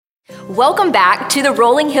Welcome back to the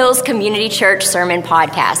Rolling Hills Community Church Sermon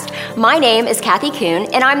Podcast. My name is Kathy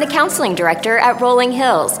Kuhn, and I'm the counseling director at Rolling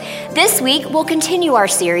Hills. This week, we'll continue our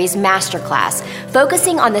series, Masterclass,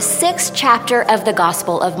 focusing on the 6th chapter of the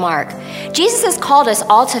Gospel of Mark. Jesus has called us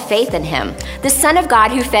all to faith in him, the Son of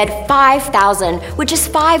God who fed 5,000 with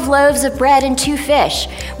just 5 loaves of bread and 2 fish.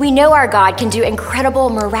 We know our God can do incredible,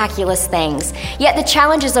 miraculous things, yet the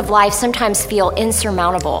challenges of life sometimes feel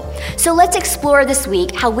insurmountable. So let's explore this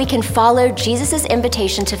week how we can follow Jesus'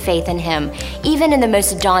 invitation to faith in him, even in the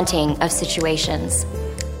most daunting of situations.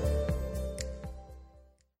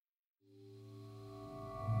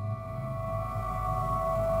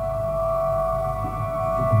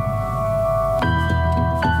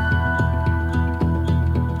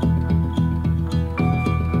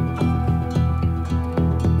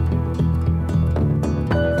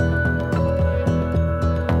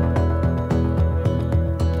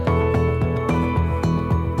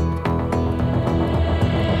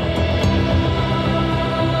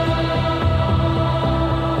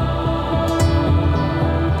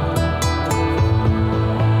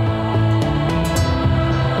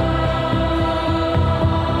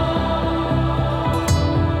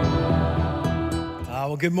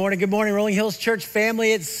 Good morning, Rolling Hills Church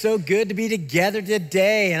family. It's so good to be together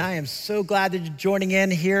today, and I am so glad that you're joining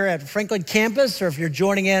in here at Franklin campus, or if you're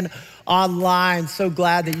joining in online, so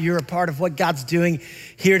glad that you're a part of what God's doing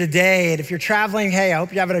here today. And if you're traveling, hey, I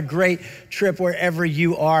hope you're having a great trip wherever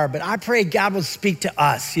you are. But I pray God will speak to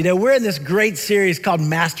us. You know, we're in this great series called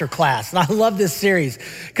Masterclass, and I love this series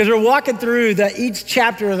because we're walking through each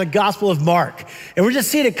chapter of the Gospel of Mark, and we're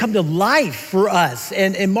just seeing it come to life for us.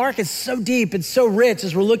 And Mark is so deep and so rich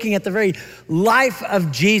as we're looking at the very life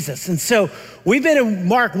of Jesus. And so we've been in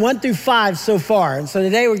Mark 1 through 5 so far. And so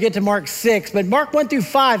today we get to Mark 6, but Mark 1 through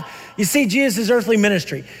 5, you see Jesus' earthly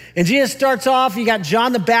ministry. And Jesus starts off, you got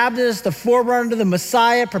John the Baptist, the forerunner to the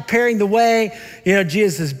Messiah, preparing the way,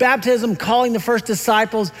 Jesus' baptism, calling the first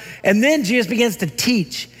disciples. And then Jesus begins to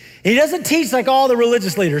teach. And he doesn't teach like all the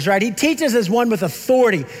religious leaders, right? He teaches as one with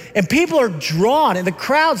authority, and people are drawn, and the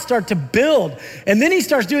crowds start to build. And then he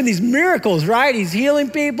starts doing these miracles, right? He's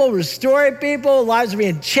healing people, restoring people, lives are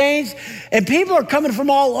being changed, and people are coming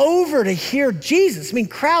from all over to hear Jesus. I mean,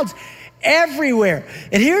 crowds everywhere.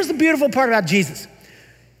 And here's the beautiful part about Jesus.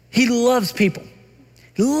 He loves people.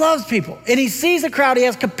 He loves people. And he sees the crowd, he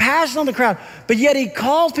has compassion on the crowd, but yet he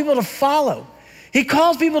calls people to follow. He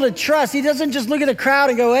calls people to trust. He doesn't just look at the crowd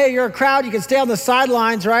and go, hey, you're a crowd, you can stay on the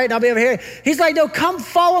sidelines, right? And I'll be over here. He's like, no, come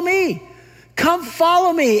follow me. Come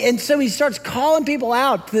follow me. And so he starts calling people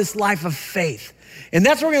out to this life of faith. And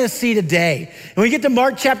that's what we're gonna see today. And we get to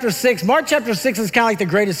Mark chapter 6. Mark chapter 6 is kind of like the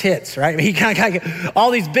greatest hits, right? I mean, he kind of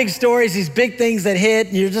all these big stories, these big things that hit,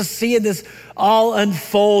 and you're just seeing this all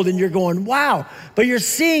unfold, and you're going, wow. But you're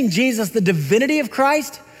seeing Jesus, the divinity of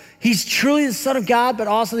Christ. He's truly the Son of God, but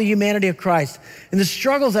also the humanity of Christ. And the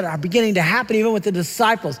struggles that are beginning to happen even with the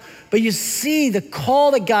disciples. But you see the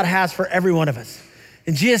call that God has for every one of us.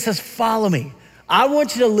 And Jesus says, follow me. I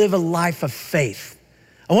want you to live a life of faith.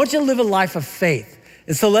 I want you to live a life of faith.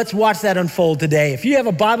 And so let's watch that unfold today. If you have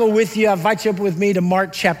a Bible with you, I invite you up with me to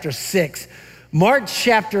Mark chapter 6. Mark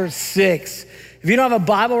chapter 6. If you don't have a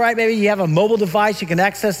Bible, right, maybe you have a mobile device, you can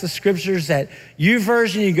access the scriptures at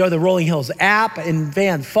YouVersion. You can go to the Rolling Hills app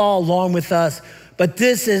and follow along with us. But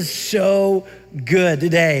this is so good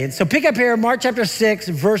today. And so pick up here, Mark chapter 6,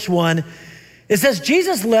 verse 1. It says,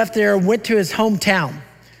 Jesus left there and went to his hometown,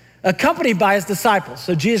 accompanied by his disciples.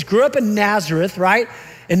 So Jesus grew up in Nazareth, right?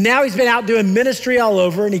 And now he's been out doing ministry all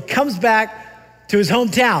over, and he comes back to his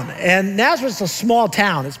hometown. And Nazareth's a small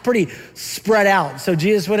town. It's pretty spread out. So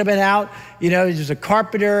Jesus would have been out, he's a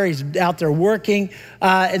carpenter, he's out there working.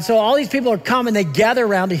 And so all these people are coming, they gather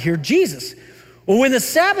around to hear Jesus. Well, when the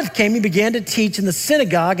Sabbath came, he began to teach in the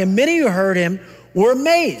synagogue, and many who heard him were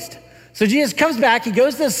amazed. So Jesus comes back, he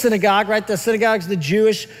goes to the synagogue, right? The synagogue's the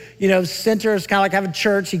Jewish, center. It's kind of like having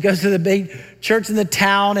church. He goes to the big church in the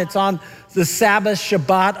town. It's on the Sabbath,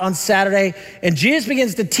 Shabbat on Saturday. And Jesus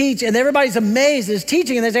begins to teach, and everybody's amazed at his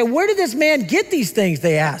teaching. And they say, where did this man get these things?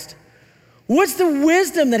 They asked. What's the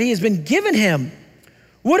wisdom that he has been given him?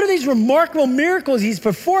 What are these remarkable miracles he's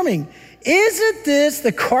performing? Isn't this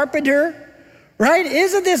the carpenter, right?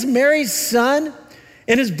 Isn't this Mary's son?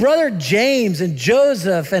 And his brother James and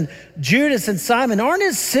Joseph and Judas and Simon, aren't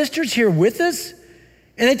his sisters here with us?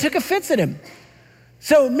 And they took offense at him.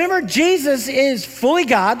 So remember, Jesus is fully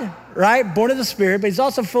God, right? Born of the Spirit, but he's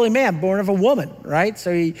also fully man, born of a woman, right?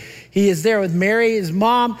 So he is there with Mary, his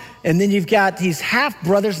mom, and then you've got these half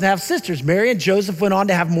brothers and half sisters. Mary and Joseph went on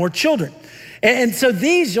to have more children. And so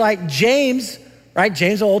these, like James, right?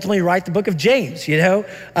 James will ultimately write the book of James,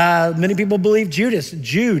 Many people believe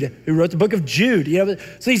Jude, who wrote the book of Jude,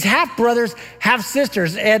 So these half brothers, half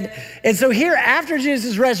sisters. And so here after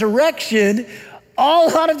Jesus' resurrection, a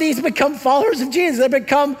lot of these become followers of Jesus. They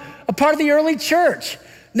become a part of the early church.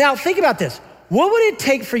 Now think about this. What would it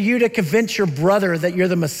take for you to convince your brother that you're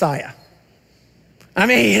the Messiah? I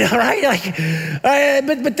mean, right?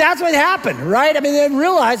 But that's what happened, right? I mean, they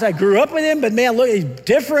realized I grew up with him, but man, look, he's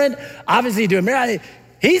different. Obviously,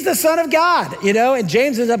 he's the Son of God, and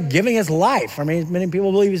James ends up giving his life. I mean, many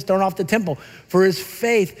people believe he's thrown off the temple for his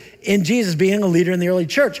faith in Jesus, being a leader in the early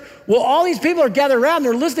church. Well, all these people are gathered around,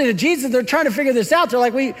 they're listening to Jesus, they're trying to figure this out. They're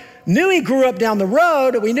like, we knew he grew up down the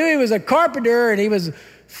road, we knew he was a carpenter and he was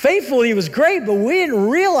faithful, he was great, but we didn't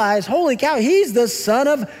realize, holy cow, he's the Son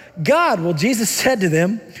of God. Well, Jesus said to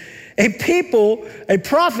them, a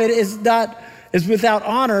prophet is without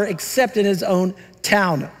honor except in his own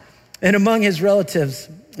town and among his relatives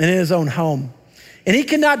and in his own home. And he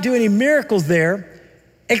cannot do any miracles there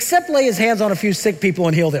except lay his hands on a few sick people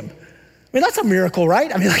and heal them. I mean, that's a miracle, right?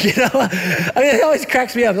 I mean, it always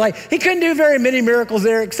cracks me up. Like, he couldn't do very many miracles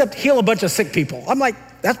there except heal a bunch of sick people. I'm like,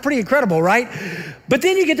 that's pretty incredible, right? But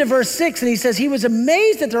then you get to verse 6 and he says, he was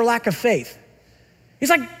amazed at their lack of faith. He's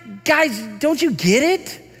like, guys, don't you get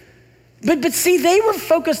it? But see, they were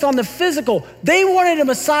focused on the physical. They wanted a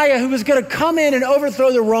Messiah who was gonna come in and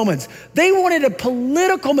overthrow the Romans. They wanted a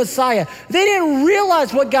political Messiah. They didn't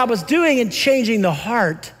realize what God was doing in changing the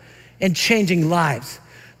heart and changing lives.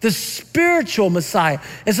 The spiritual Messiah.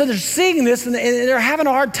 And so they're seeing this and they're having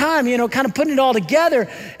a hard time, kind of putting it all together.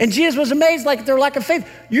 And Jesus was amazed, like their lack of faith.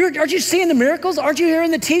 Aren't you seeing the miracles? Aren't you hearing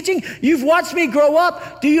the teaching? You've watched me grow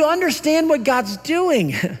up. Do you understand what God's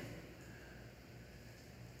doing?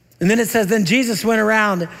 And then it says, then Jesus went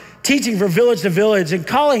around teaching from village to village and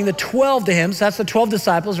calling the 12 to him. So that's the 12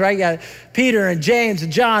 disciples, right? You got Peter and James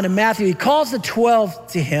and John and Matthew. He calls the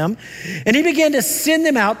 12 to him and he began to send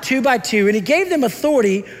them out 2 by 2 and he gave them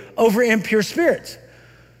authority over impure spirits.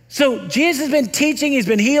 So Jesus has been teaching, he's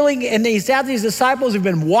been healing, and he's had these disciples who've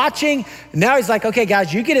been watching. And now he's like, okay,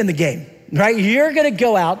 guys, you get in the game, right? You're gonna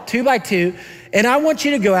go out 2 by 2 and I want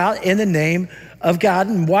you to go out in the name of God.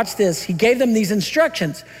 And watch this. He gave them these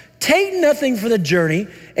instructions. Take nothing for the journey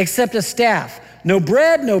except a staff. No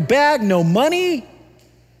bread, no bag, no money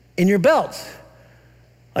in your belts.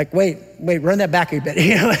 Like, wait, run that back a bit.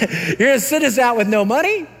 You're gonna send us out with no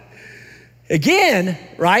money? Again,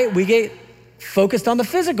 right, we get focused on the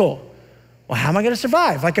physical. Well, how am I gonna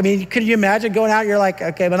survive? Could you imagine going out, you're like,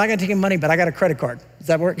 okay, I'm not gonna take any money, but I got a credit card. Does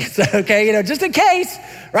that work? Is that okay? Just in case,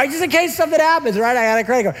 right? Just in case something happens, right? I got a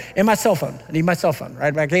credit card. And my cell phone, I need my cell phone,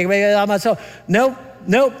 right? I can't make it on my cell.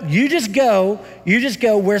 Nope, you just go,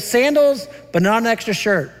 wear sandals, but not an extra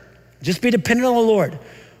shirt. Just be dependent on the Lord.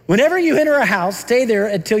 Whenever you enter a house, stay there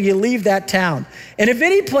until you leave that town. And if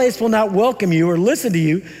any place will not welcome you or listen to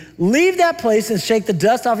you, leave that place and shake the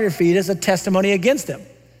dust off your feet as a testimony against them.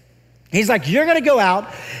 He's like, you're gonna go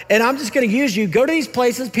out and I'm just gonna use you. Go to these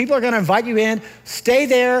places, people are gonna invite you in, stay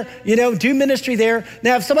there, do ministry there.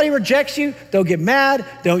 Now, if somebody rejects you, don't get mad,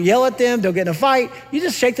 don't yell at them, don't get in a fight. You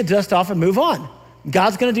just shake the dust off and move on.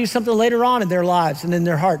 God's gonna do something later on in their lives and in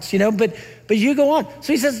their hearts, but you go on.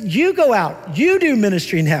 So he says, you go out, you do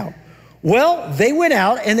ministry now. Well, they went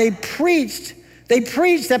out and they preached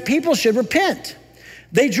that people should repent.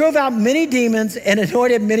 They drove out many demons and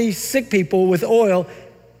anointed many sick people with oil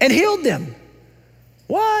and healed them.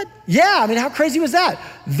 What? Yeah, how crazy was that?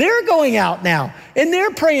 They're going out now and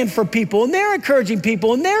they're praying for people and they're encouraging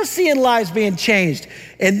people and they're seeing lives being changed.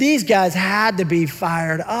 And these guys had to be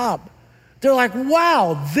fired up. They're like,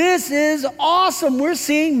 wow, this is awesome. We're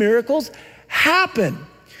seeing miracles happen.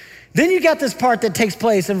 Then you got this part that takes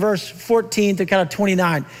place in verse 14 to kind of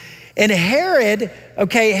 29. And Herod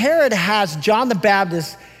has John the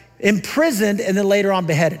Baptist imprisoned and then later on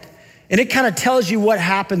beheaded. And it kind of tells you what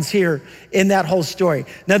happens here in that whole story.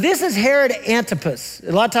 Now, this is Herod Antipas.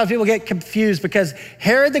 A lot of times people get confused because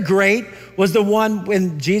Herod the Great was the one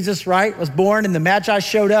when Jesus, right, was born and the Magi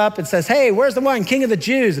showed up and says, hey, where's the one, King of the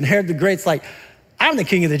Jews? And Herod the Great's like, I'm the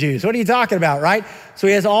King of the Jews. What are you talking about, right? So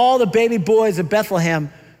he has all the baby boys of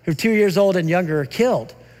Bethlehem who are 2 years old and younger are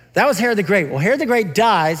killed. That was Herod the Great. Well, Herod the Great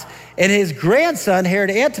dies and his grandson,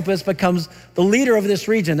 Herod Antipas, becomes the leader of this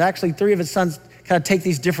region. Actually, 3 of his sons kind of take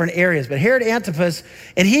these different areas. But Herod Antipas,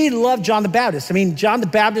 and he loved John the Baptist. John the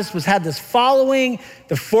Baptist had this following,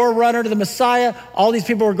 the forerunner to the Messiah. All these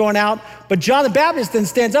people were going out. But John the Baptist then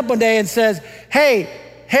stands up one day and says, hey,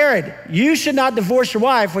 Herod, you should not divorce your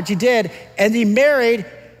wife, which he did. And he married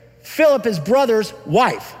Philip, his brother's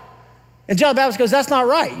wife. And John the Baptist goes, that's not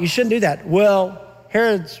right. You shouldn't do that. Well,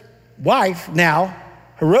 Herod's wife now,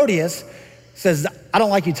 Herodias, says, I don't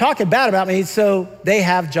like you talking bad about me, so they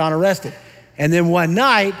have John arrested. And then one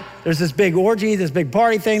night, there's this big orgy, this big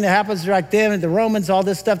party thing that happens right then, and the Romans, all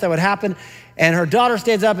this stuff that would happen. And her daughter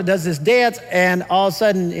stands up and does this dance, and all of a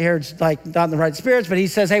sudden, Herod's like not in the right spirits, but he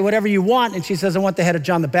says, hey, whatever you want. And she says, I want the head of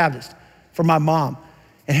John the Baptist for my mom.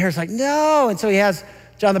 And Herod's like, no. And so he has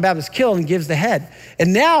John the Baptist killed and gives the head.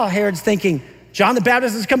 And now Herod's thinking, John the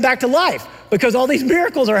Baptist has come back to life because all these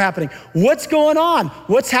miracles are happening. What's going on?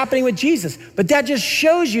 What's happening with Jesus? But that just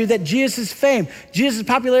shows you that Jesus' fame, Jesus'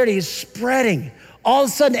 popularity is spreading. All of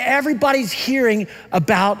a sudden, everybody's hearing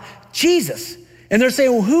about Jesus. And they're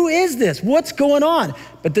saying, well, who is this? What's going on?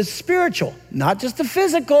 But the spiritual, not just the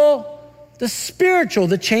physical, the spiritual,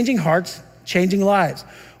 the changing hearts, changing lives.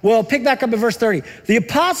 Well, pick back up in verse 30. The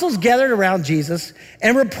apostles gathered around Jesus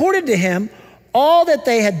and reported to him all that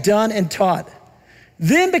they had done and taught.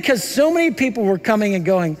 Then, because so many people were coming and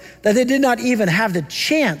going that they did not even have the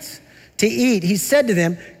chance to eat, he said to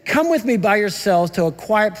them, come with me by yourselves to a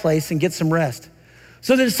quiet place and get some rest.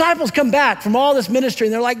 So the disciples come back from all this ministry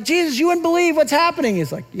and they're like, Jesus, you wouldn't believe what's happening.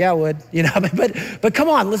 He's like, yeah, I would, but come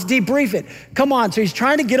on, let's debrief it. Come on. So he's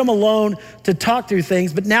trying to get them alone to talk through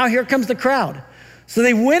things, but now here comes the crowd. So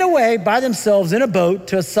they went away by themselves in a boat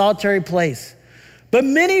to a solitary place. But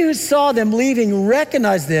many who saw them leaving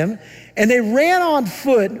recognized them, and they ran on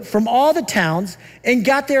foot from all the towns and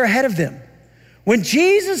got there ahead of them. When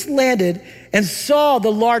Jesus landed and saw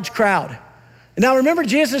the large crowd. Now remember,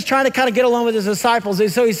 Jesus is trying to kind of get along with his disciples.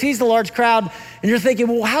 And so he sees the large crowd and you're thinking,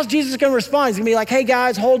 well, how's Jesus gonna respond? He's gonna be like, hey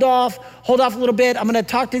guys, hold off a little bit. I'm gonna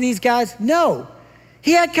talk to these guys. No,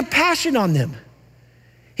 he had compassion on them.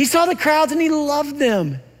 He saw the crowds and he loved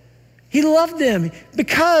them. He loved them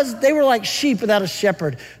because they were like sheep without a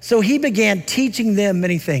shepherd. So he began teaching them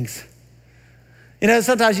many things.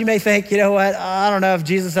 Sometimes you may think, you know what, I don't know if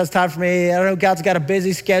Jesus has time for me. I don't know, God's got a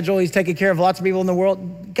busy schedule. He's taking care of lots of people in the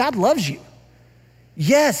world. God loves you.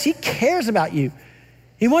 Yes, he cares about you.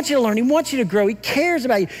 He wants you to learn. He wants you to grow. He cares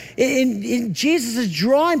about you. And Jesus is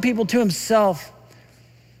drawing people to himself.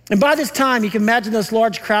 And by this time, you can imagine this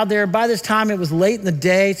large crowd there. By this time, it was late in the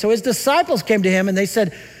day. So his disciples came to him and they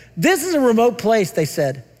said, this is a remote place, they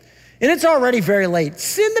said. And it's already very late.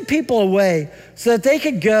 Send the people away so that they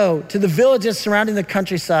could go to the villages surrounding the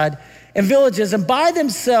countryside and villages and buy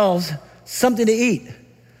themselves something to eat.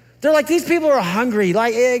 They're like, these people are hungry.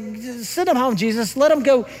 Like, send them home, Jesus. Let them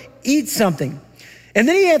go eat something. And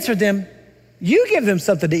then he answered them, you give them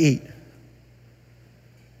something to eat.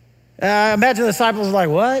 Imagine the disciples are like,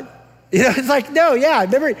 what? It's like, no, yeah,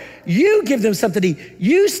 remember, you give them something to eat.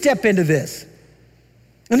 You step into this.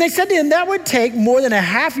 And they said to him, that would take more than a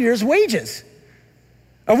half year's wages.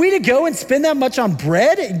 Are we to go and spend that much on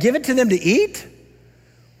bread and give it to them to eat?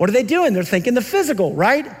 What are they doing? They're thinking the physical,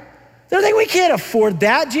 right? They're thinking, we can't afford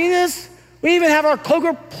that, Jesus. We even have our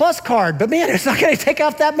Kroger Plus card, but man, it's not gonna take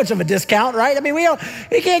off that much of a discount, right? I mean,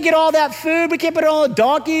 we can't get all that food. We can't put it on the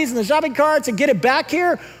donkeys and the shopping carts and get it back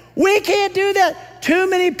here. We can't do that. Too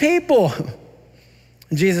many people.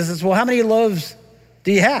 And Jesus says, well, how many loaves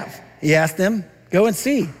do you have? He asked them. Go and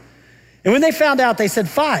see. And when they found out, they said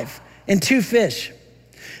 5 and 2 fish.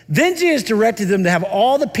 Then Jesus directed them to have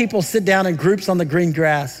all the people sit down in groups on the green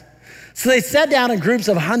grass. So they sat down in groups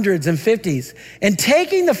of hundreds and 50s. And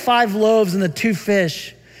taking the 5 loaves and the 2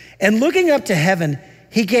 fish and looking up to heaven,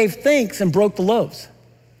 he gave thanks and broke the loaves.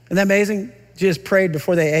 Isn't that amazing? Jesus prayed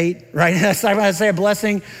before they ate, right? That's like when I say a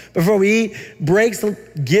blessing before we eat,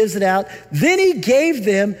 gives it out. Then he gave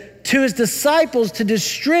them to his disciples to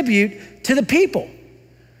distribute to the people.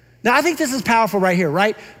 Now, I think this is powerful right here,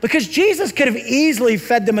 right? Because Jesus could have easily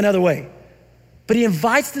fed them another way, but he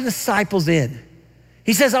invites the disciples in.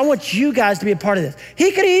 He says, I want you guys to be a part of this.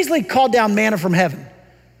 He could have easily called down manna from heaven,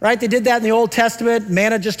 right? They did that in the Old Testament.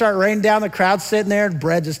 Manna just started raining down, the crowd's sitting there, and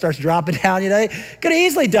bread just starts dropping down. Could have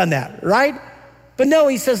easily done that, right? But no,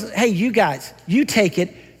 he says, hey, you guys, you take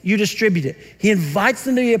it, you distribute it. He invites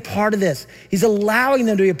them to be a part of this. He's allowing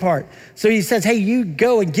them to be a part. So he says, hey, you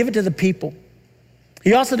go and give it to the people.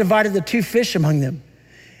 He also divided the 2 fish among them.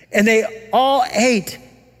 And they all ate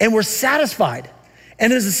and were satisfied.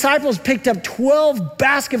 And his disciples picked up 12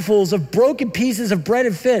 basketfuls of broken pieces of bread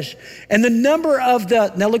and fish. And the number of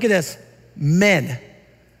now look at this, men.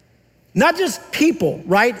 Not just people,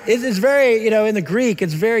 right? It's very, in the Greek,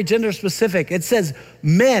 it's very gender specific. It says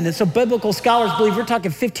men. And so biblical scholars believe we're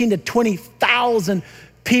talking 15 to 20,000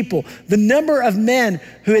 people. The number of men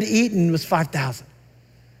who had eaten was 5,000.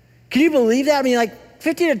 Can you believe that? I mean, like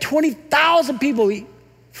 15 to 20,000 people eat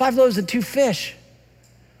 5 loaves and 2 fish.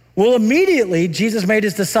 Well, immediately, Jesus made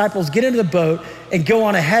his disciples get into the boat and go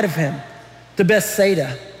on ahead of him to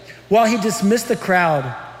Bethsaida. while he dismissed the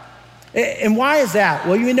crowd. And why is that?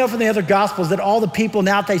 Well, you know from the other gospels that all the people,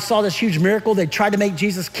 now that they saw this huge miracle, they tried to make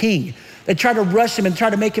Jesus king. They tried to rush him and try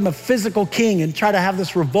to make him a physical king and try to have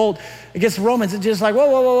this revolt against the Romans. It's just like,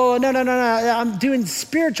 whoa, no. I'm doing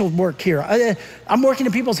spiritual work here. I'm working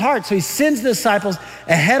in people's hearts. So he sends the disciples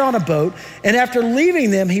ahead on a boat. And after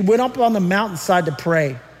leaving them, he went up on the mountainside to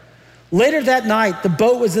pray. Later that night, the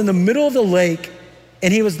boat was in the middle of the lake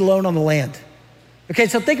and he was alone on the land. Okay,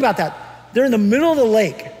 so think about that. They're in the middle of the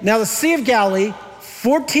lake. Now the Sea of Galilee,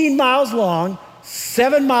 14 miles long,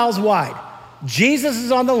 7 miles wide. Jesus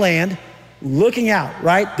is on the land looking out,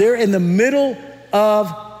 right? They're in the middle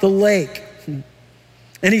of the lake.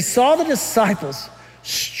 And he saw the disciples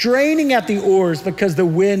straining at the oars because the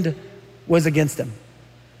wind was against them.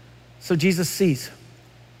 So Jesus sees.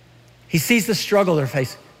 He sees the struggle they're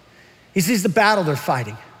facing. He sees the battle they're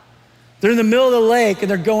fighting. They're in the middle of the lake and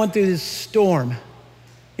they're going through this storm.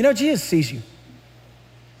 You know, Jesus sees you.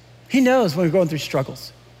 He knows when we're going through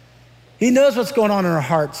struggles. He knows what's going on in our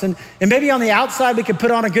hearts. And maybe on the outside, we could put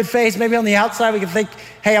on a good face. Maybe on the outside, we could think,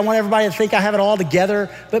 hey, I want everybody to think I have it all together.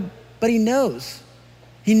 But he knows.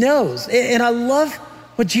 He knows. And I love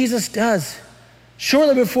what Jesus does.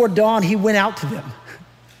 Shortly before dawn, he went out to them.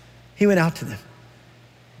 He went out to them.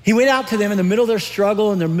 He went out to them in the middle of their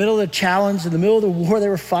struggle, in the middle of their challenge, in the middle of the war they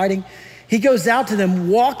were fighting. He goes out to them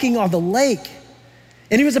walking on the lake.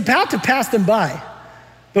 And he was about to pass them by.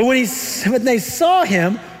 But when they saw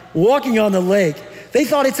him walking on the lake, they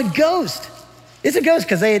thought it's a ghost. It's a ghost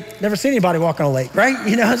because they had never seen anybody walk on a lake, right?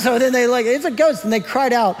 You know, so then it's a ghost. And they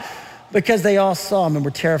cried out because they all saw him and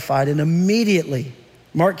were terrified. And immediately,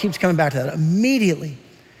 Mark keeps coming back to that, immediately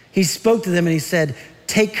he spoke to them and he said,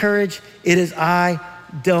 take courage, it is I,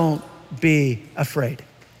 don't be afraid.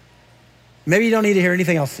 Maybe you don't need to hear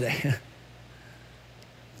anything else today.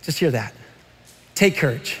 Just hear that. Take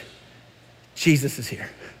courage. Jesus is here.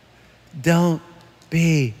 Don't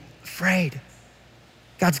be afraid.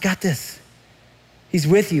 God's got this. He's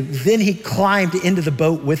with you. Then he climbed into the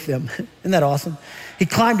boat with them. Isn't that awesome? He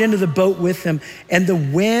climbed into the boat with them and the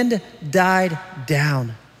wind died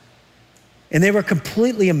down. And they were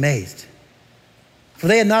completely amazed. For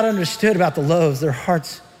they had not understood about the loaves. Their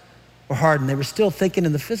hearts were hardened. They were still thinking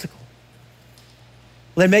in the physical.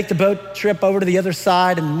 Well, they make the boat trip over to the other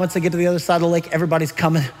side, and once they get to the other side of the lake, everybody's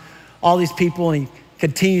coming, all these people, and he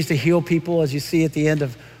continues to heal people, as you see at the end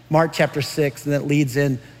of Mark chapter 6, and that leads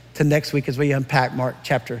in to next week as we unpack Mark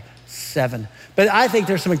chapter 7. But I think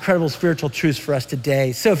there's some incredible spiritual truths for us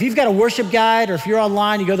today. So if you've got a worship guide, or if you're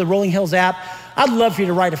online, you go to the Rolling Hills app, I'd love for you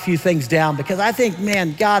to write a few things down, because I think,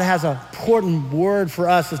 man, God has an important word for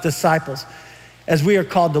us as disciples as we are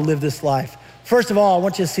called to live this life. First of all, I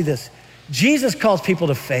want you to see this. Jesus calls people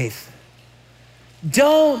to faith.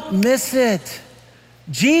 Don't miss it.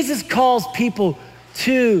 Jesus calls people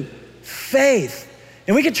to faith.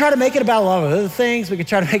 And we could try to make it about a lot of other things. We could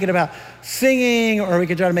try to make it about singing, or we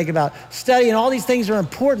could try to make it about study, and all these things are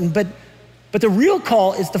important, but the real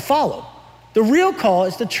call is to follow. The real call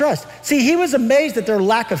is to trust. See, he was amazed at their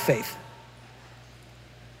lack of faith.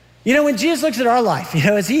 You know, when Jesus looks at our life, you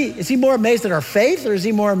know, is he more amazed at our faith, or is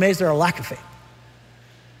he more amazed at our lack of faith?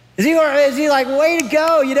 Is he like, way to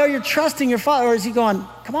go, you know, you're trusting your Father, or is he going,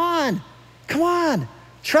 come on,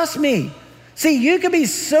 trust me. See, you can be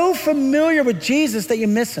so familiar with Jesus that you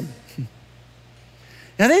miss him.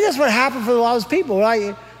 And I think that's what happened for a lot of those people,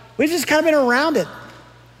 right? We've just kind of been around it.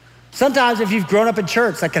 Sometimes if you've grown up in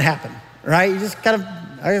church, that can happen, right? You just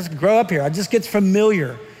I just grow up here. I just get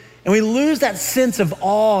familiar. And we lose that sense of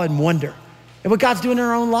awe and wonder at what God's doing in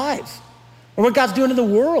our own lives, or what God's doing in the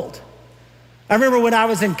world. I remember when I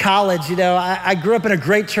was in college, you know, I grew up in a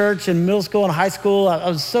great church in middle school and high school. I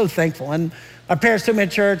was so thankful. And my parents took me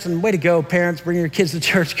to church, and way to go, parents, bring your kids to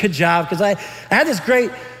church, good job. Because I had this great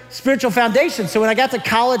spiritual foundation. So when I got to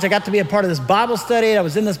college, I got to be a part of this Bible study. I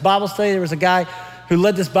was in this Bible study. There was a guy who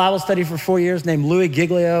led this Bible study for 4 years named Louis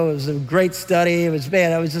Giglio. It was a great study.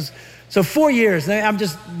 So 4 years, and I'm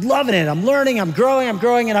just loving it. I'm learning, I'm growing.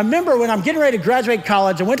 And I remember when I'm getting ready to graduate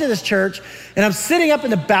college, I went to this church, and I'm sitting up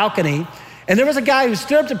in the balcony, and there was a guy who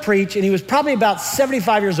stood up to preach, and he was probably about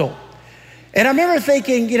 75 years old. And I remember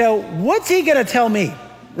thinking, you know, what's he gonna tell me,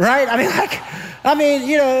 right? I mean,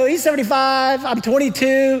 you know, he's 75, I'm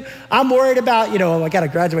 22, I'm worried about, you know, I gotta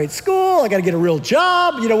graduate school, I gotta get a real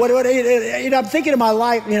job, you know, I'm thinking of my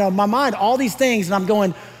life, you know, my mind, all these things, and I'm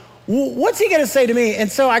going, what's he gonna say to me?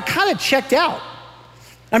 And so I kind of checked out.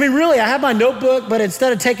 I mean, really, I had my notebook, but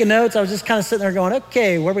instead of taking notes, I was just kind of sitting there going,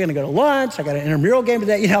 okay, where are we gonna go to lunch? I got an intramural game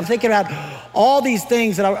today. You know, I'm thinking about all these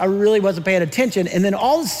things that I really wasn't paying attention. And then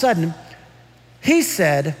all of a sudden, he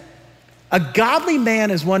said, A godly man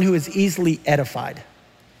is one who is easily edified.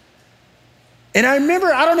 And I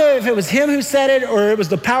remember, I don't know if it was him who said it or it was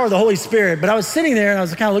the power of the Holy Spirit, but I was sitting there and I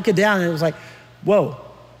was kind of looking down and it was like, whoa,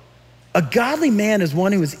 a godly man is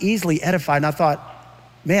one who is easily edified. And I thought,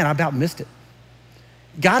 man, I about missed it.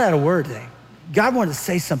 God had a word today. God wanted to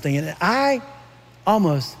say something and I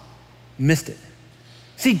almost missed it.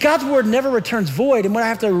 See, God's word never returns void. And what I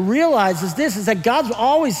have to realize is this, is that God's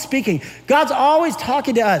always speaking. God's always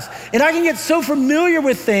talking to us. And I can get so familiar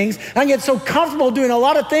with things, I can get so comfortable doing a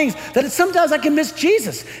lot of things that sometimes I can miss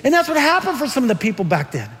Jesus. And that's what happened for some of the people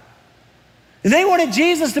back then. And they wanted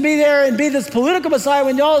Jesus to be there and be this political Messiah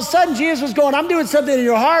when all of a sudden Jesus was going, I'm doing something in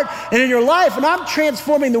your heart and in your life, and I'm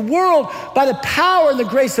transforming the world by the power and the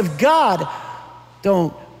grace of God.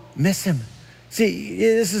 Don't miss him. See,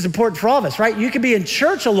 this is important for all of us, right? You could be in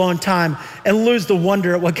church a long time and lose the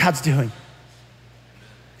wonder at what God's doing.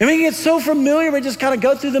 And we get so familiar, we just kind of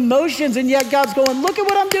go through the motions, and yet God's going, look at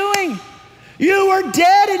what I'm doing. You were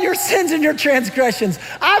dead in your sins and your transgressions.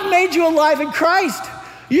 I've made you alive in Christ.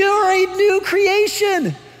 You are a new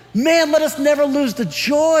creation. Man, let us never lose the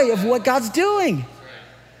joy of what God's doing.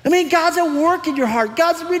 I mean, God's at work in your heart.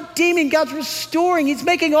 God's redeeming, God's restoring. He's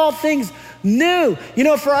making all things new. You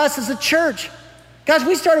know, for us as a church, guys,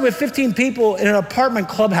 we started with 15 people in an apartment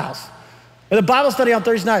clubhouse with a Bible study on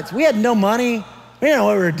Thursday nights. We had no money. We didn't know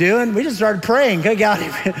what we were doing. We just started praying. Okay, God,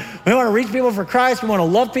 we want to reach people for Christ. We want to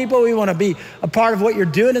love people. We want to be a part of what you're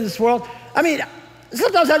doing in this world. I mean,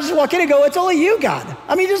 sometimes I just walk in and go, it's only you, God.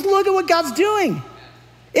 I mean, just look at what God's doing.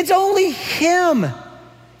 It's only him.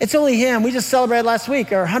 It's only him. We just celebrated last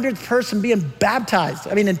week our 100th person being baptized.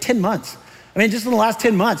 I mean, in 10 months. I mean, just in the last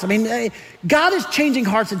 10 months. I mean, God is changing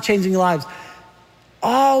hearts and changing lives.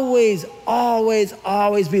 Always, always,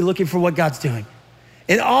 always be looking for what God's doing.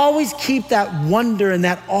 And always keep that wonder and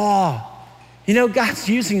that awe. You know, God's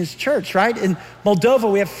using his church, right? In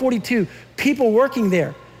Moldova, we have 42 people working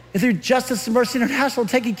there. And through Justice and Mercy International,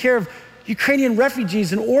 taking care of Ukrainian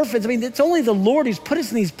refugees and orphans. I mean, it's only the Lord who's put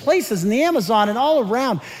us in these places, in the Amazon and all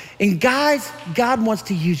around. And guys, God wants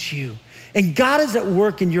to use you. And God is at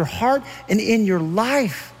work in your heart and in your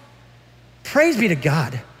life. Praise be to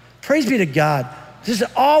God. Praise be to God. Just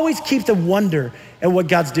always keep the wonder at what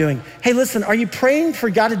God's doing. Hey, listen, are you praying for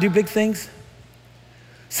God to do big things?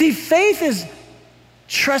 See, faith is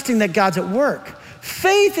trusting that God's at work.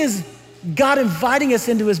 Faith is God inviting us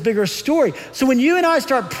into his bigger story. So when you and I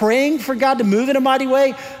start praying for God to move in a mighty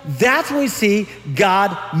way, that's when we see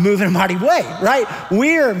God move in a mighty way, right?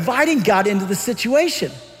 We're inviting God into the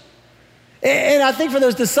situation. And I think for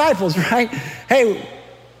those disciples, right? Hey,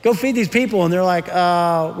 go feed these people. And they're like,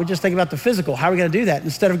 we're just thinking about the physical. How are we going to do that?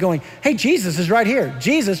 Instead of going, hey, Jesus is right here.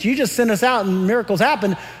 Jesus, you just sent us out and miracles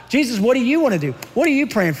happen. Jesus, what do you want to do? What are you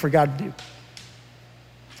praying for God to do?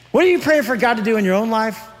 What are you praying for God to do in your own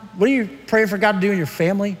life? What are you praying for God to do in your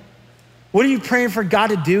family? What are you praying for God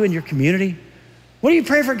to do in your community? What are you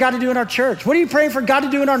praying for God to do in our church? What are you praying for God to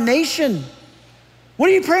do in our nation? What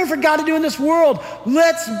are you praying for God to do in this world?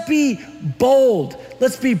 Let's be bold.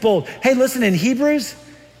 Let's be bold. Hey, listen, in Hebrews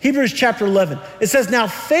chapter 11, it says, now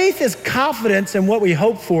faith is confidence in what we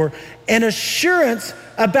hope for and assurance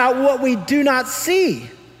about what we do not see.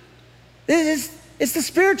 It's the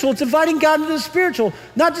spiritual. It's inviting God into the spiritual,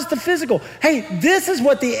 not just the physical. Hey, this is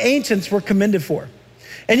what the ancients were commended for.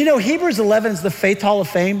 And you know, Hebrews 11 is the Faith Hall of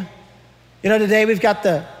Fame. You know, today we've got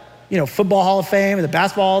the, Football Hall of Fame, and the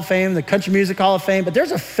Basketball Hall of Fame, the Country Music Hall of Fame, but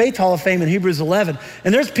there's a Faith Hall of Fame in Hebrews 11.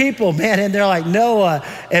 And there's people, man, and they're like Noah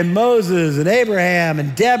and Moses and Abraham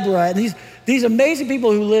and Deborah, and these amazing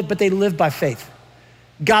people who live, but they live by faith.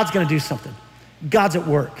 God's gonna do something. God's at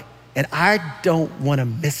work, and I don't wanna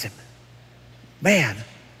miss him. Man,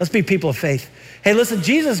 let's be people of faith. Hey, listen,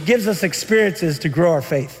 Jesus gives us experiences to grow our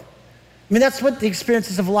faith. I mean, that's what the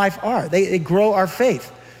experiences of life are. They grow our faith.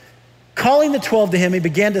 Calling the 12 to him, he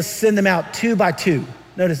began to send them out 2 by 2.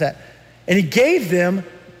 Notice that. And he gave them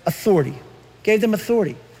authority.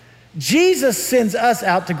 Jesus sends us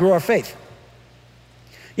out to grow our faith.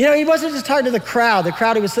 You know, he wasn't just talking to the crowd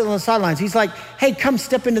who was sitting on the sidelines. He's like, hey, come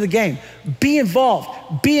step into the game. Be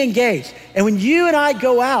involved, be engaged. And when you and I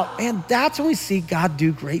go out, man, that's when we see God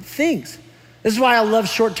do great things. This is why I love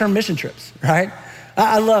short-term mission trips, right?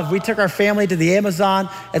 We took our family to the Amazon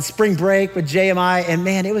at spring break with JMI, and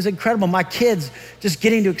man, it was incredible. My kids just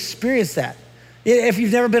getting to experience that. If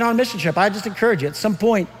you've never been on a mission trip, I just encourage you, at some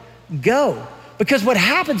point, go. Because what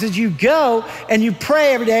happens is you go and you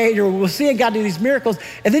pray every day, and we're seeing God do these miracles,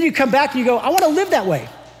 and then you come back and you go, I want to live that way.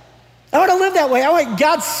 I want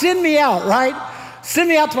God, send me out, right? Send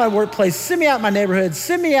me out to my workplace, send me out in my neighborhood,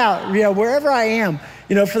 send me out, wherever I am,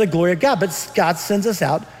 for the glory of God. But God sends us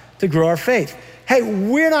out to grow our faith. Hey,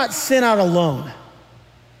 we're not sent out alone.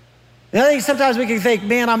 And I think sometimes we can think,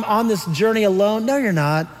 man, I'm on this journey alone. No, you're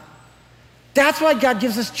not. That's why God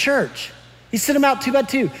gives us church. He sent them out 2 by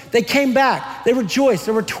 2. They came back. They rejoiced.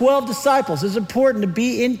 There were 12 disciples. It's important to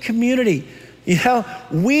be in community. You know,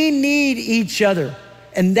 we need each other.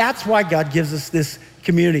 And that's why God gives us this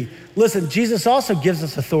community. Listen, Jesus also gives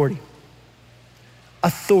us authority.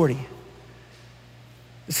 Authority.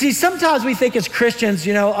 See, sometimes we think as Christians,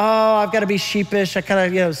 you know, oh, I've got to be sheepish. I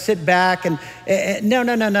kind of, sit back and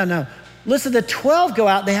no. Listen, the 12 go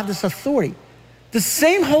out and they have this authority. The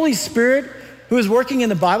same Holy Spirit who is working in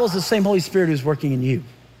the Bible is the same Holy Spirit who's working in you.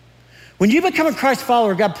 When you become a Christ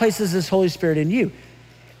follower, God places this Holy Spirit in you.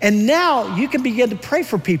 And now you can begin to pray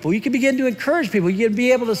for people. You can begin to encourage people. You can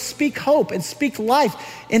be able to speak hope and speak life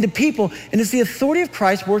into people. And it's the authority of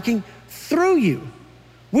Christ working through you.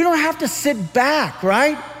 We don't have to sit back,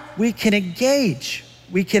 right? We can engage.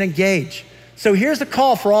 We can engage. So here's the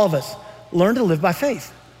call for all of us. Learn to live by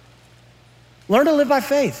faith. Learn to live by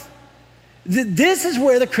faith. This is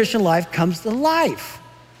where the Christian life comes to life,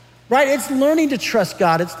 right? It's learning to trust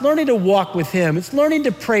God. It's learning to walk with Him. It's learning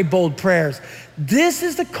to pray bold prayers. This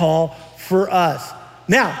is the call for us.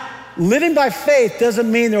 Now, living by faith doesn't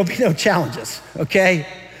mean there will be no challenges, okay?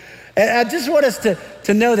 And I just want us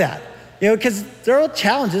to know that, because there are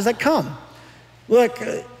challenges that come. Look,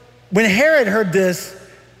 when Herod heard this,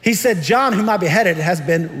 he said, John, whom I beheaded, has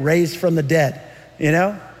been raised from the dead,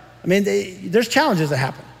 I mean, there's challenges that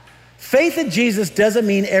happen. Faith in Jesus doesn't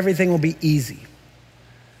mean everything will be easy.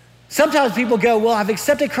 Sometimes people go, well, I've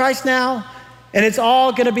accepted Christ now, and it's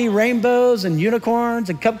all gonna be rainbows and unicorns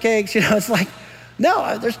and cupcakes. It's like,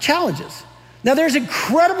 no, there's challenges. Now, there's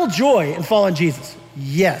incredible joy in following Jesus.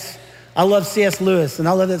 Yes, I love C.S. Lewis, and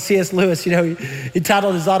I love that C.S. Lewis, he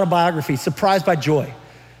titled his autobiography, Surprised by Joy.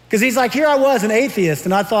 Because he's like, here I was, an atheist,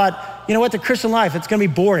 and I thought, you know what, the Christian life, it's gonna be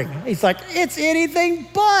boring. He's like, it's anything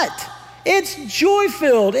but. It's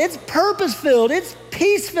joy-filled, it's purpose-filled, it's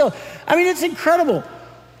peace-filled. I mean, it's incredible.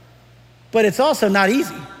 But it's also not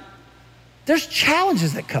easy. There's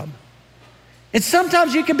challenges that come. And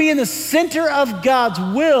sometimes you can be in the center of God's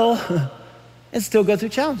will and still go through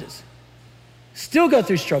challenges, still go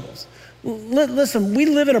through struggles. Listen, we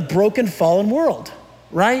live in a broken, fallen world,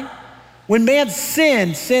 right? When man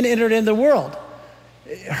sinned, sin entered into the world.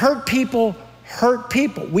 Hurt people.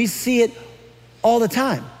 We see it all the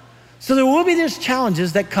time. So there will be these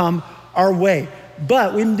challenges that come our way,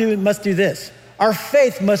 but we must do this. Our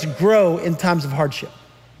faith must grow in times of hardship.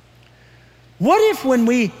 What if when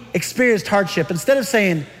we experienced hardship, instead of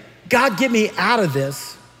saying, God, get me out of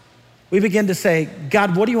this, we begin to say,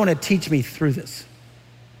 God, what do you want to teach me through this?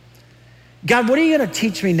 God, what are you going to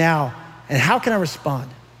teach me now, and how can I respond?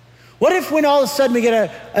 What if when all of a sudden we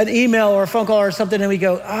get an email or a phone call or something and we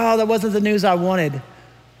go, oh, that wasn't the news I wanted,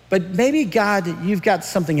 but maybe God, you've got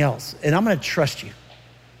something else, and I'm going to trust you.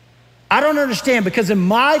 I don't understand, because in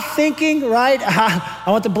my thinking, right, I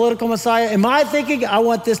want the political Messiah. In my thinking, I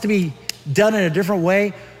want this to be done in a different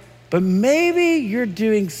way, but maybe you're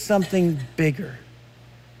doing something bigger,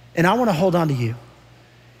 and I want to hold on to you.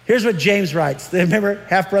 Here's what James writes. Remember,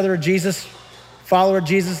 half-brother of Jesus, follower of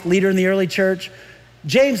Jesus, leader in the early church.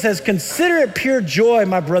 James says, consider it pure joy,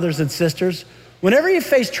 my brothers and sisters, whenever you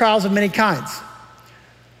face trials of many kinds.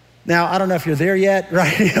 Now, I don't know if you're there yet,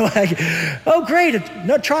 right? Like, oh, great,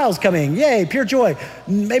 no trials coming. Yay, pure joy.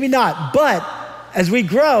 Maybe not, but as we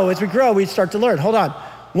grow, we start to learn. Hold on.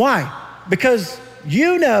 Why? Because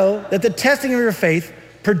you know that the testing of your faith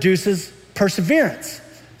produces perseverance.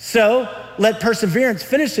 So let perseverance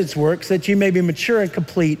finish its work so that you may be mature and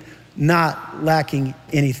complete, not lacking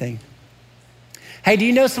anything. Hey, do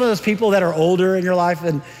you know some of those people that are older in your life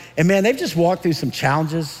and man, they've just walked through some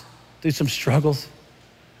challenges, through some struggles.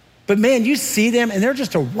 But man, you see them and they're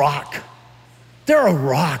just a rock. They're a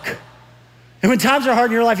rock. And when times are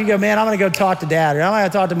hard in your life, you go, man, I'm gonna go talk to dad, or I'm gonna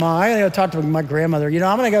talk to mom, I'm gonna go talk to my grandmother. I'm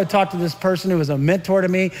gonna go talk to this person who was a mentor to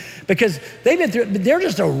me, because they're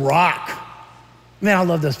just a rock. Man, I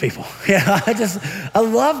love those people. Yeah, I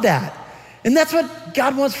love that. And that's what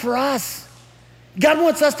God wants for us. God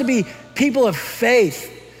wants us to be people of faith,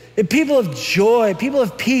 people of joy, people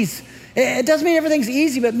of peace. It doesn't mean everything's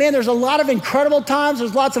easy, but man, there's a lot of incredible times.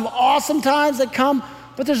 There's lots of awesome times that come,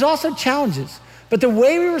 but there's also challenges. But the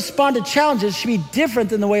way we respond to challenges should be different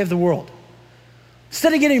than the way of the world.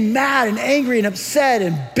 Instead of getting mad and angry and upset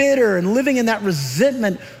and bitter and living in that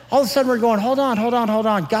resentment, all of a sudden we're going, hold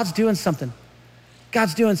on. God's doing something.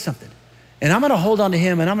 God's doing something. And I'm gonna hold on to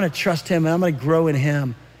him, and I'm gonna trust him, and I'm gonna grow in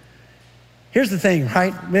him. Here's the thing,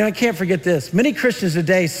 right? Man, I can't forget this. Many Christians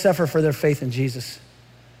today suffer for their faith in Jesus.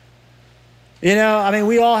 You know, I mean,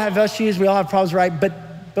 we all have issues, we all have problems, right?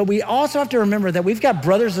 But we also have to remember that we've got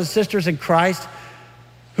brothers and sisters in Christ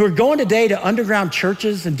who are going today to underground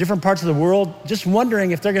churches in different parts of the world, just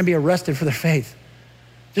wondering if they're gonna be arrested for their faith.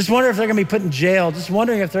 Just wondering if they're gonna be put in jail. Just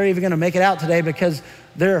wondering if they're even gonna make it out today because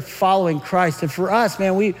they're following Christ. And for us,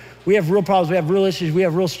 man, we have real problems, we have real issues, we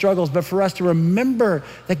have real struggles, but for us to remember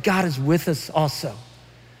that God is with us also.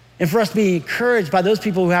 And for us to be encouraged by those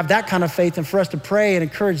people who have that kind of faith, and for us to pray and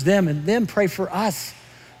encourage them and them pray for us,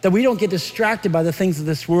 that we don't get distracted by the things of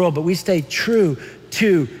this world, but we stay true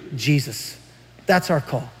to Jesus. That's our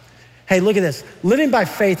call. Hey, look at this. Living by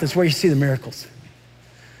faith is where you see the miracles.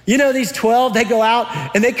 You know, these 12, they go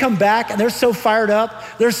out and they come back and they're so fired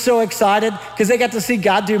up. They're so excited because they got to see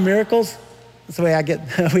God do miracles. That's the way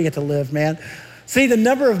we get to live, man. See, the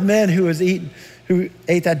number of men who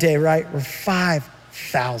ate that day, right, were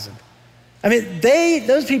 5,000. I mean,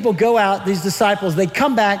 those people go out, these disciples, they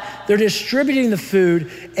come back, they're distributing the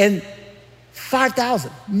food, and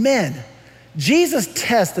 5,000 men. Jesus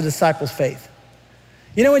tests the disciples' faith.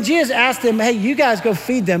 You know, when Jesus asked them, hey, you guys go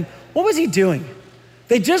feed them, what was he doing?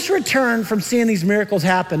 They just returned from seeing these miracles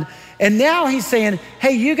happen, and now he's saying,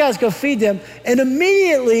 hey, you guys go feed them. And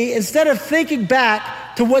immediately, instead of thinking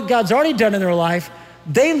back to what God's already done in their life,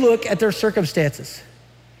 they look at their circumstances.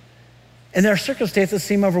 And their circumstances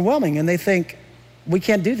seem overwhelming, and they think, we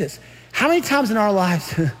can't do this. How many times in our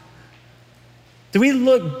lives do we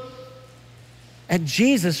look at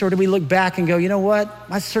Jesus, or do we look back and go, you know what,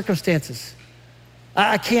 my circumstances,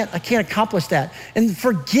 I can't accomplish that. And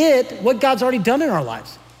forget what God's already done in our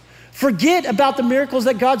lives. Forget about the miracles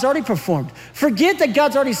that God's already performed. Forget that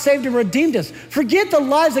God's already saved and redeemed us. Forget the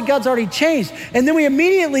lives that God's already changed. And then we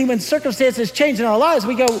immediately, when circumstances change in our lives,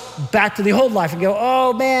 we go back to the old life and go,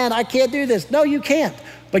 oh man, I can't do this. No, you can't,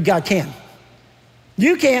 but God can.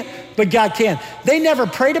 You can't, but God can. They never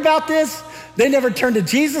prayed about this. They never turned to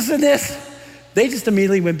Jesus in this. They just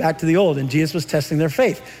immediately went back to the old, and Jesus was testing their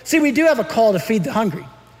faith. See, we do have a call to feed the hungry.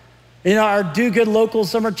 You know, our Do Good Local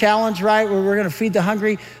Summer Challenge, right, where we're gonna feed the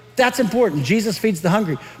hungry, that's important. Jesus feeds the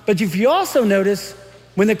hungry. But if you also notice,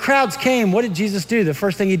 when the crowds came, what did Jesus do? The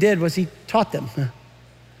first thing he did was he taught them.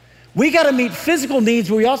 We gotta meet physical needs,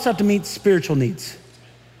 but we also have to meet spiritual needs.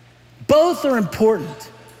 Both are important.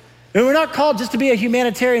 And we're not called just to be a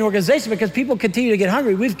humanitarian organization because people continue to get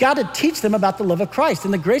hungry. We've got to teach them about the love of Christ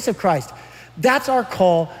and the grace of Christ. That's our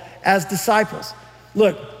call as disciples.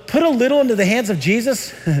 Look, put a little into the hands of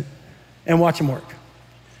Jesus and watch him work.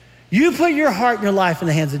 You put your heart and your life in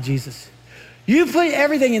the hands of Jesus. You put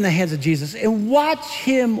everything in the hands of Jesus and watch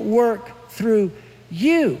him work through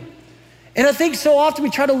you. And I think so often we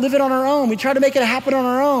try to live it on our own. We try to make it happen on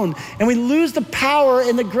our own. And we lose the power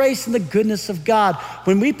and the grace and the goodness of God.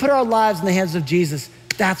 When we put our lives in the hands of Jesus,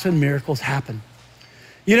 that's when miracles happen.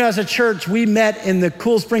 You know, as a church, we met in the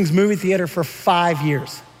Cool Springs movie theater for 5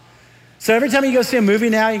 years. So every time you go see a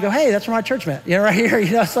movie now, you go, hey, that's where my church met. You know, right here,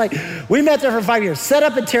 you know, it's like, we met there for 5 years, set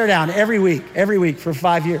up and tear down every week for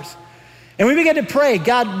 5 years. And we began to pray,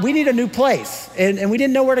 God, we need a new place. And we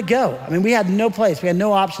didn't know where to go. I mean, we had no place, we had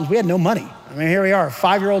no options, we had no money. I mean, here we are, a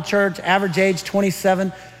 5-year-old church, average age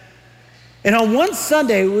 27. And on one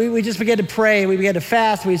Sunday, we just began to pray, we began to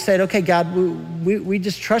fast. We said, okay, God, we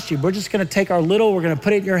just trust you. We're just gonna take our little, we're gonna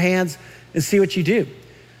put it in your hands and see what you do.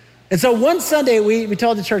 And so one Sunday, we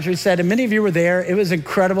told the church, we said, and many of you were there, it was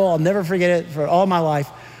incredible, I'll never forget it for all my life,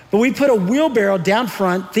 but we put a wheelbarrow down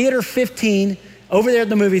front, Theater 15, over there at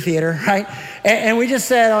the movie theater, right? And we just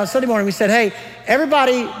said on Sunday morning, we said, hey,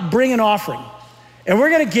 everybody bring an offering. And we're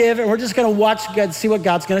gonna give, and we're just gonna watch God, see what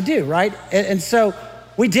God's gonna do, right? And so,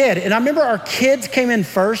 we did, and I remember our kids came in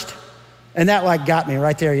first, and that like got me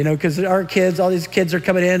right there, you know, because our kids, all these kids are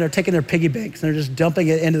coming in, they're taking their piggy banks, and they're just dumping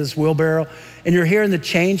it into this wheelbarrow, and you're hearing the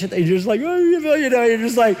change, and you're just like, oh, you know, you're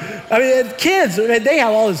just like, I mean, kids, they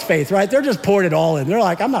have all this faith, right? They're just pouring it all in. They're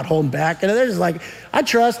like, I'm not holding back, and they're just like, I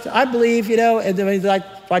trust, I believe, you know, and I mean, like,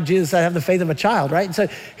 why Jesus said, have the faith of a child, right? And so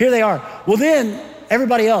here they are. Well, then,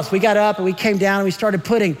 everybody else, we got up and we came down and we started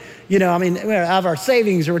putting, you know, I mean, out of our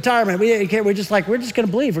savings or retirement, we're just gonna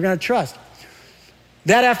believe, we're gonna trust.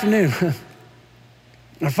 That afternoon,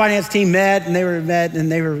 our finance team met and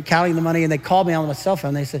they were counting the money, and they called me on my cell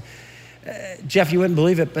phone. They said, Jeff, you wouldn't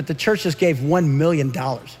believe it, but the church just gave $1 million.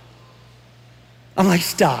 I'm like,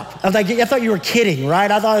 stop. I'm like, I thought you were kidding, right?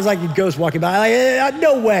 I thought it was like a ghost walking by. Like,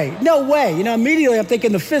 no way. You know, immediately I'm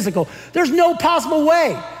thinking the physical. There's no possible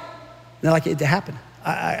way. And they're like, it happened.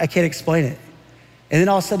 I can't explain it. And then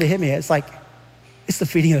all of a sudden it hit me. It's like, it's the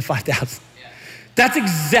feeding of the 5,000. Yeah. That's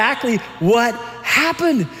exactly what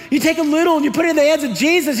happened. You take a little and you put it in the hands of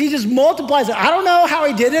Jesus. He just multiplies it. I don't know how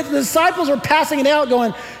he did it. The disciples were passing it out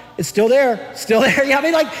going, It's still there, still there. Yeah, I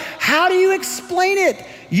mean, like, how do you explain it?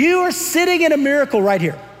 You are sitting in a miracle right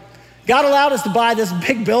here. God allowed us to buy this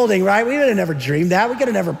big building, right? We would have never dreamed that. We could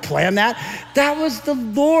have never planned that. That was the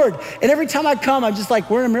Lord. And every time I come, I'm just like,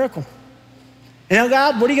 we're in a miracle. You know,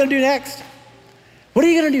 God, what are you gonna do next? What are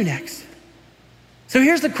you gonna do next? So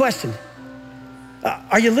here's the question.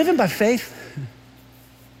 Are you living by faith?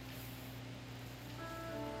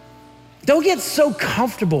 Don't get so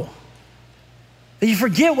comfortable that you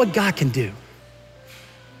forget what God can do.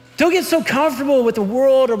 Don't get so comfortable with the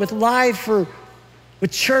world or with life or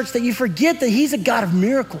with church that you forget that he's a God of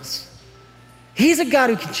miracles. He's a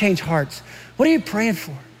God who can change hearts. What are you praying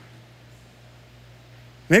for?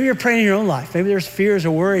 Maybe you're praying in your own life. Maybe there's fears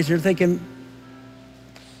or worries. You're thinking,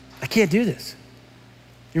 I can't do this.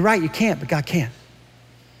 You're right, you can't, but God can.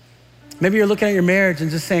 Maybe you're looking at your marriage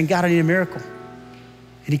and just saying, God, I need a miracle.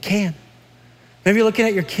 And he can. Maybe you're looking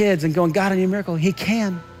at your kids and going, God, I need a miracle. He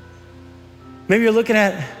can. Maybe you're looking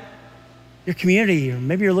at your community, or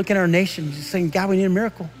maybe you're looking at our nation, just saying, God, we need a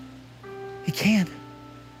miracle. He can.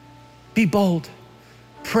 Be bold.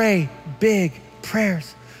 Pray big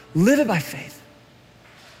prayers. Live it by faith.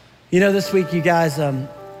 You know, this week, you guys, it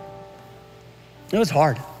was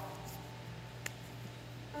hard.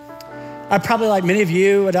 I probably, like many of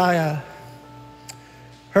you, when I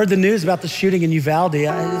heard the news about the shooting in Uvalde,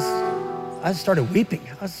 I started weeping.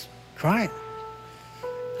 I was crying.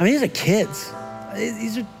 I mean, these are kids.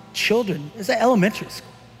 These are children. It's at elementary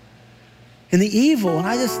school. And the evil, and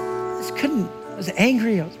I just couldn't. I was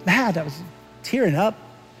angry. I was mad. I was tearing up.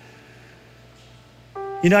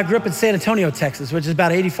 You know, I grew up in San Antonio, Texas, which is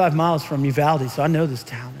about 85 miles from Uvalde, so I know this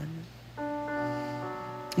town.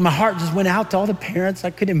 And my heart just went out to all the parents. I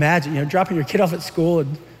couldn't imagine, you know, dropping your kid off at school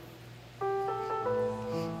and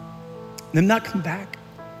them not come back.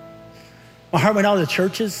 My heart went out to the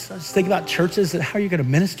churches. I was thinking about churches and how are you going to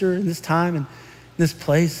minister in this time and in this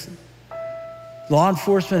place. Law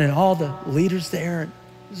enforcement and all the leaders there. And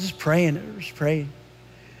I was just praying. And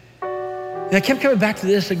I kept coming back to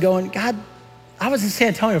this and going, God, I was in San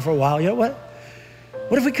Antonio for a while. You know what?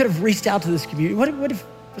 What if we could have reached out to this community? What if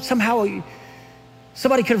somehow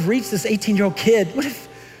somebody could have reached this 18-year-old kid? What if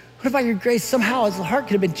by your grace somehow his heart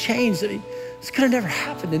could have been changed? This could have never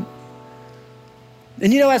happened.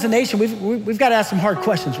 And you know, as a nation, we've got to ask some hard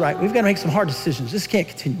questions, right? We've got to make some hard decisions. This can't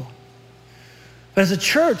continue on. But as a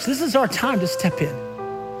church, this is our time to step in.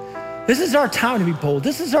 This is our time to be bold.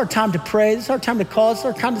 This is our time to pray. This is our time to call. This is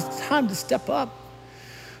our time to step up.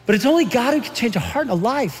 But it's only God who can change a heart and a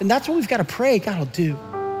life. And that's what we've got to pray God will do.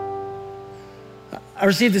 I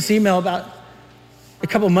received this email about a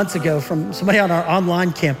couple of months ago from somebody on our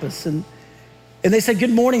online campus. And they said, good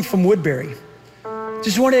morning from Woodbury.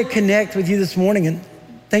 Just wanted to connect with you this morning and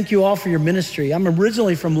thank you all for your ministry. I'm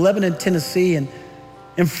originally from Lebanon, Tennessee, and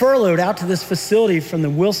furloughed out to this facility from the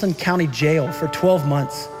Wilson County Jail for 12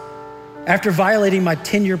 months after violating my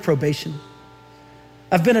 10-year probation.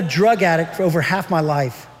 I've been a drug addict for over half my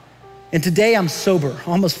life. And today I'm sober,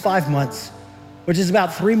 almost 5 months, which is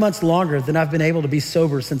about 3 months longer than I've been able to be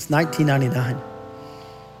sober since 1999.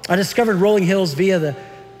 I discovered Rolling Hills via the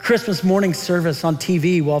Christmas morning service on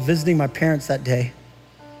TV while visiting my parents that day.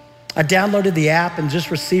 I downloaded the app and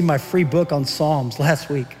just received my free book on Psalms last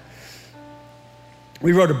week.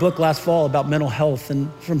 We wrote a book last fall about mental health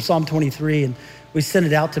and from Psalm 23, and we sent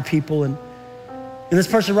it out to people. And this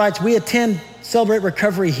person writes, we attend Celebrate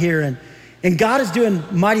Recovery here, and God is doing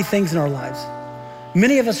mighty things in our lives.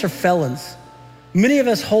 Many of us are felons. Many of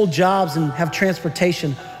us hold jobs and have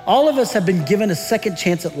transportation. All of us have been given a second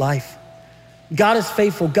chance at life. God is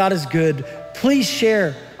faithful, God is good. Please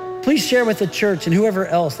share with the church and whoever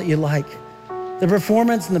else that you like. The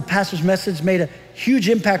performance and the pastor's message made a huge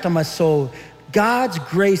impact on my soul. God's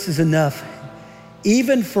grace is enough,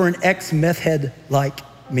 even for an ex-meth head like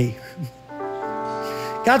me.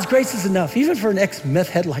 God's grace is enough, even for an ex-meth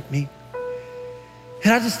head like me.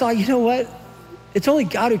 And I just thought, you know what? It's only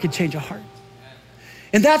God who can change a heart.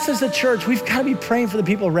 And that's as a church, we've got to be praying for the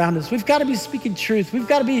people around us. We've got to be speaking truth. We've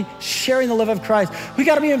got to be sharing the love of Christ. We've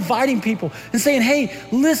got to be inviting people and saying, hey,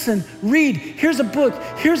 listen, read, here's a book,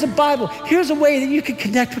 here's a Bible, here's a way that you can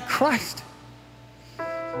connect with Christ.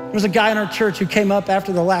 There was a guy in our church who came up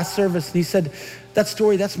after the last service and he said, that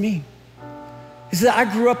story, that's me. He said,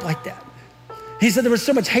 I grew up like that. He said, there was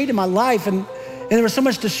so much hate in my life and there was so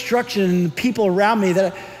much destruction and the people around me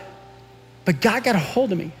but God got a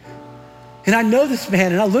hold of me. And I know this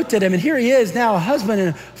man, and I looked at him, and here he is now, a husband and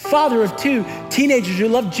a father of 2 teenagers who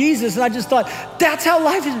love Jesus. And I just thought, that's how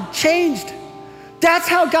life has changed. That's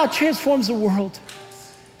how God transforms the world.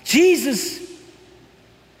 Jesus,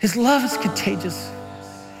 his love is contagious.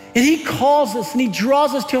 And he calls us and he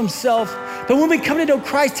draws us to himself. But when we come to know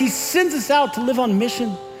Christ, he sends us out to live on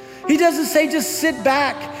mission. He doesn't say just sit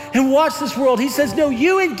back and watch this world. He says, no,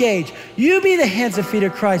 you engage. You be the hands and feet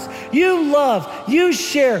of Christ. You love, you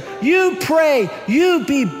share, you pray, you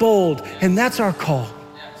be bold. And that's our call.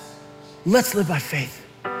 Let's live by faith.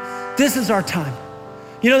 This is our time.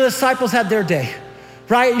 You know, the disciples had their day,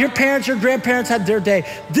 right? Your parents, your grandparents had their day.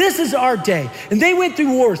 This is our day. And they went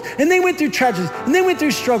through wars, and they went through tragedies, and they went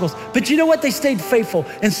through struggles. But you know what? They stayed faithful,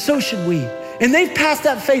 and so should we. And they've passed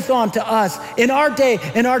that faith on to us in our day,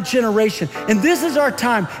 in our generation. And this is our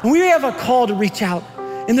time. And we have a call to reach out.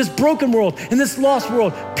 In this broken world, in this lost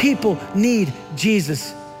world, people need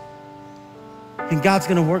Jesus. And God's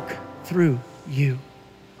gonna work through you.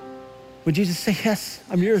 Would you just say, yes,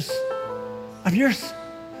 I'm yours. I'm yours.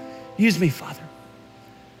 Use me, Father.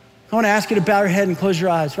 I wanna ask you to bow your head and close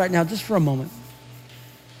your eyes right now, just for a moment.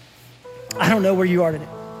 I don't know where you are today.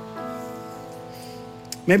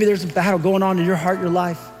 Maybe there's a battle going on in your heart, your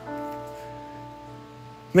life.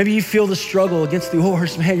 Maybe you feel the struggle against the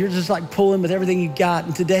oars, man. You're just like pulling with everything you got.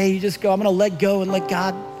 And today you just go, I'm gonna let go and let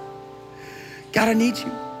God. God, I need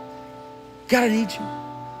you. God, I need you.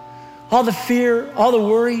 All the fear, all the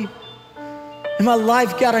worry in my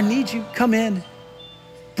life, God, I need you. Come in.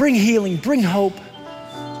 Bring healing, bring hope.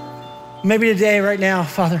 Maybe today, right now,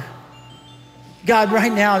 Father, God,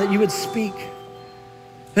 right now that you would speak.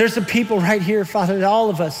 There's some people right here, Father, that all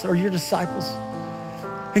of us are your disciples.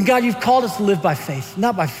 And God, you've called us to live by faith,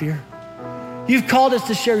 not by fear. You've called us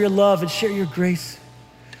to share your love and share your grace.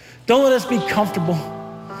 Don't let us be comfortable.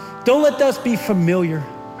 Don't let us be familiar.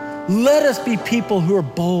 Let us be people who are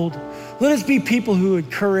bold. Let us be people who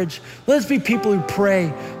encourage. Let us be people who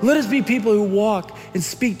pray. Let us be people who walk and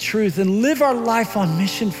speak truth and live our life on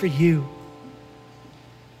mission for you.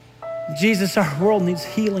 Jesus, our world needs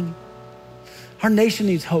healing. Our nation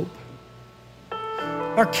needs hope.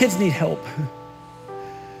 Our kids need help.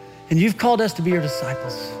 And you've called us to be your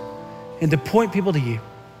disciples and to point people to you.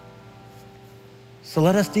 So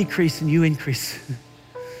let us decrease and you increase.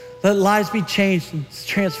 Let lives be changed and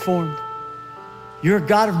transformed. You're a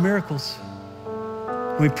God of miracles.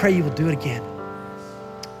 And we pray you will do it again.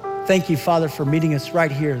 Thank you, Father, for meeting us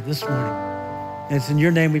right here this morning. And it's in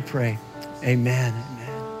your name we pray. Amen.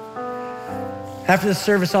 After the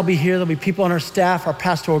service, I'll be here. There'll be people on our staff, our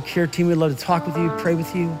pastoral care team. We'd love to talk with you, pray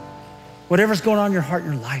with you. Whatever's going on in your heart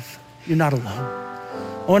and your life, you're not alone.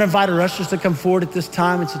 I want to invite our ushers to come forward at this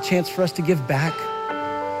time. It's a chance for us to give back,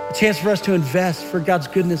 a chance for us to invest for God's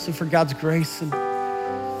goodness and for God's grace. And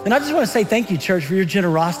I just want to say thank you, church, for your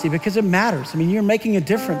generosity because it matters. I mean, you're making a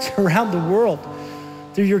difference around the world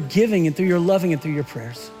through your giving and through your loving and through your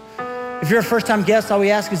prayers. If you're a first-time guest, all we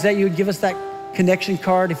ask is that you would give us that connection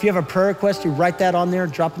card. If you have a prayer request, you write that on there,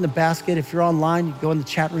 drop in the basket. If you're online, you go in the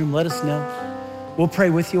chat room, let us know. We'll pray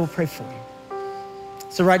with you, we'll pray for you.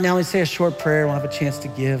 So right now, let's say a short prayer. We'll have a chance to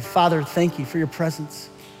give. Father, thank you for your presence.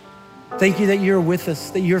 Thank you that you're with us,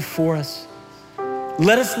 that you're for us.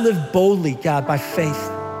 Let us live boldly, God, by faith.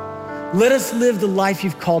 Let us live the life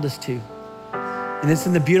you've called us to. And it's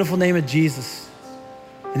in the beautiful name of Jesus.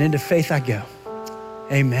 And into faith I go.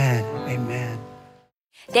 Amen, amen.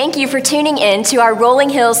 Thank you for tuning in to our Rolling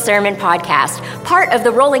Hills Sermon Podcast, part of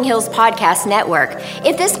the Rolling Hills Podcast Network.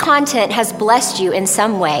 If this content has blessed you in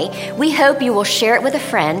some way, we hope you will share it with a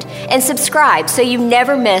friend and subscribe so you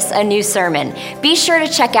never miss a new sermon. Be sure to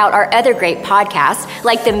check out our other great podcasts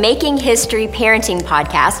like the Making History Parenting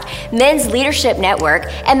Podcast, Men's Leadership Network,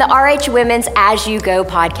 and the RH Women's As You Go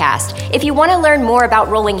podcast. If you want to learn more about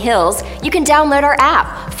Rolling Hills, you can download our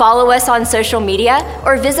app, follow us on social media,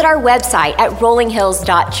 or visit our website at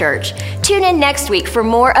rollinghills.church. Tune in next week for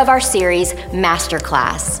more of our series,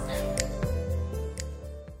 Masterclass.